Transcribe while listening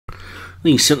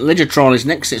The St Ledger trial is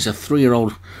next. It's a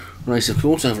 3-year-old race, of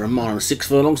course, over 1 mile and 6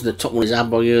 furlongs. The top one is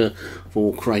Aboyeur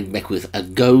for Craig Beckwith, a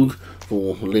Gog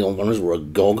for Leon Van Rins, or a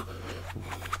Gog.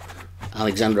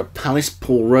 Alexandra Palace,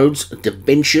 Paul Rhodes,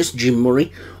 Debentious, Jim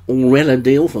Murray, Aurella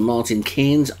Deal for Martin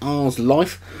Cairns, R's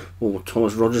Life for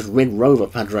Thomas Rogers, Red Rover,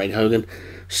 Padraig Hogan,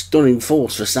 Stunning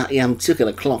Force for Satyam, Tick of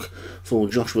the Clock for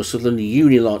Joshua Sutherland,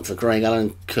 Unilight for Craig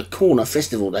Allen, Corner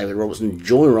Festival, David Robertson,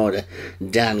 Joyrider,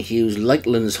 Dan Hughes,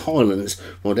 Lakelands Highlands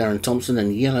for Darren Thompson,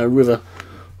 and Yellow River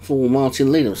for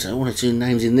Martin Leadham. So 1 or 2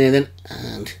 names in there then,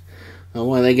 and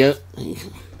away they go.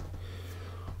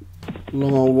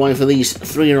 Long old way for these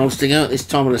 3-year-olds to go at this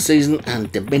time of the season,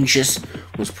 and Debentious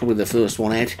was probably the first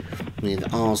one out,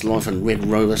 with R's Life and Red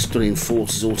Rover. Stunning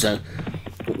Force is also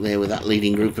up there with that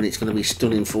leading group, and it's going to be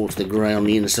Stunning Force, the grey on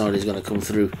the inside, is going to come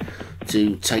through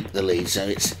to take the lead. So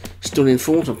it's Stunning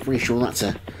Force. I'm pretty sure that's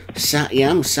a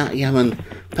Satyam and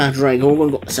Padraig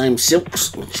Hogan got the same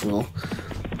silks, which we'll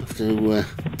have to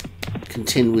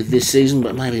contend with this season,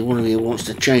 but maybe one of you wants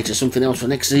to change to something else for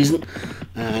next season.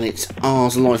 And it's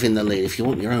R's Life in the lead. If you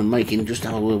want your own making, just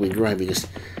have a word with Gray, because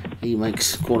he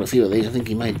makes quite a few of these. I think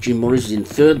he made Jim Morris in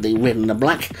third, the red and the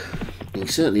black. He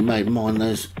certainly made mine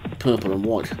those purple and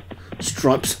white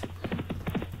stripes,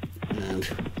 and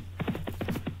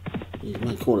he's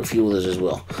made quite a few others as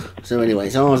well. So anyway,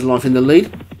 it's R's Life in the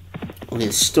lead,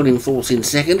 with Stunning Force in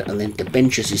second, and then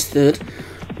Debentious is third.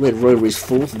 Red Rover is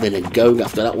fourth, then a Gog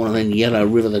after that one, and then Yellow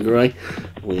River the Grey,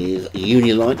 with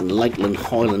Unilight and Lakeland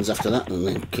Highlands after that, and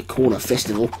then Corner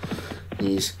Festival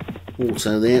is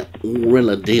also there.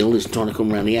 Aurella Deal is trying to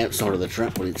come around the outside of the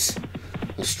track, but it's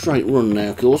a straight run now,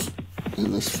 of course,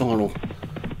 in this final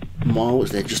mile,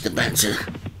 which they're just about to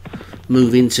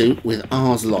move into, with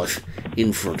R's Life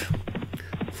in front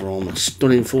from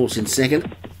Stunning Force in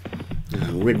second,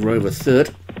 and Red Rover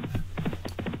third,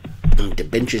 and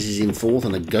Debentious is in fourth,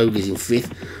 and a Gog is in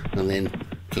fifth, and then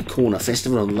Corner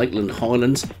Festival and Lakeland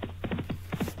Highlands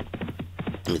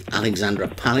with Alexandra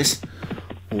Palace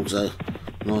also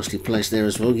nicely placed there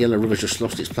as well. Yellow River's just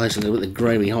lost its place a little bit. The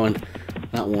grey behind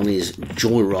that one is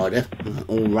Joyrider.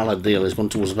 Aurella Deal has gone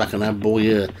towards the back, and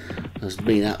Aboyeur has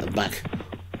been out the back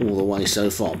all the way so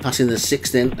far. Passing the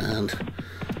 6th then, and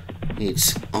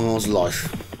it's R's Life,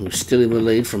 who's still in the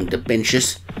lead from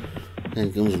Debentious.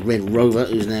 Then comes Red Rover,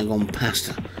 who's now gone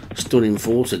past Stunning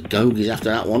Force. A Gog is after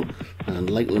that one, and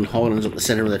Lakeland Highlands up the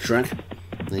centre of the track.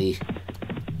 The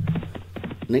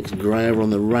next grey over on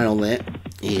the rail there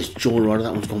is Joyrider.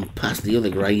 That one's gone past the other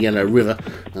grey, Yellow River,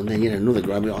 and then yet another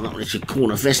grey behind that one. It's a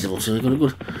Corner Festival, so we've got a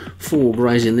good 4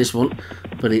 greys in this one.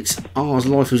 But it's R's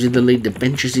Life who's in the lead.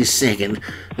 Debentious is second.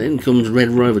 Then comes Red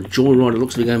Rover. Joyrider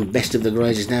looks to be going best of the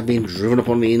greys. Is now being driven up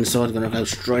on the inside. Going to go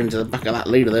straight into the back of that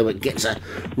leader there, but gets a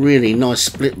really nice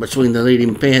split between the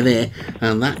leading pair there,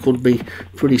 and that could be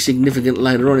pretty significant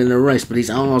later on in the race. But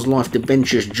it's R's Life,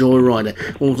 Debentious,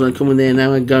 Joyrider. Also coming there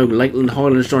now and go. Lakeland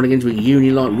Highlands trying to get into it.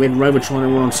 Unilight, Red Rover trying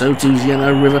to run. So too's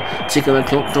Yellow River. Tick of the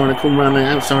Clock trying to come round the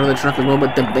outside of the track as well.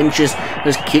 But Debentious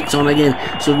has kicked on again.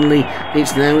 Suddenly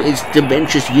it's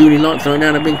Debentious. Unilight throwing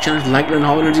down a big challenge. Lakeland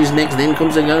Highlands is next. Then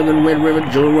comes a go. Then Red River.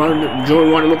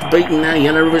 Joyrider looks beaten now.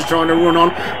 Yellow River's trying to run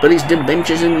on, but it's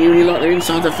Debentious and Unilight. They're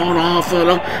inside the final half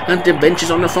furlong, and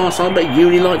Debentious on the far side, but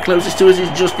Unilight closest to us is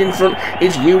just in front.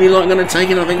 It's Unilight going to take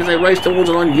it, I think, as they race towards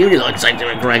the line. Unilight takes it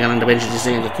with Greg Allen. Debentious is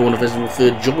second, the Corner Festival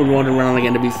third. Joyrider run on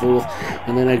again to be fourth,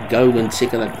 and then a Gog and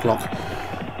Tick of the Clock,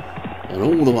 and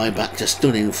all the way back to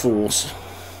Stunning Force.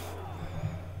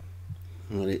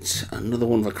 But it's another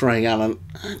one for Craig Allen.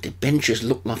 Debentious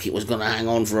looked like it was going to hang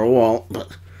on for a while,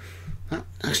 but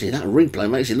that replay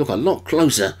makes it look a lot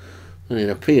closer than it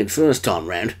appeared first time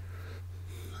round.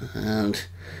 And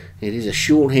it is a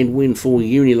short-hand win for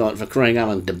Unilight for Craig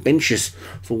Allen. Debentious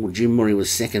for Jim Murray was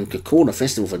second. Corner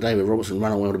Festival for David Robertson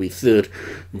ran on well to be third.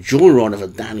 Joyrider for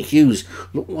Dan Hughes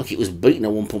looked like it was beaten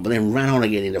at one point, but then ran on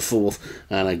again into fourth.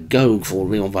 And a Gog for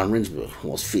Leon Van Rensburg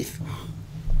was fifth.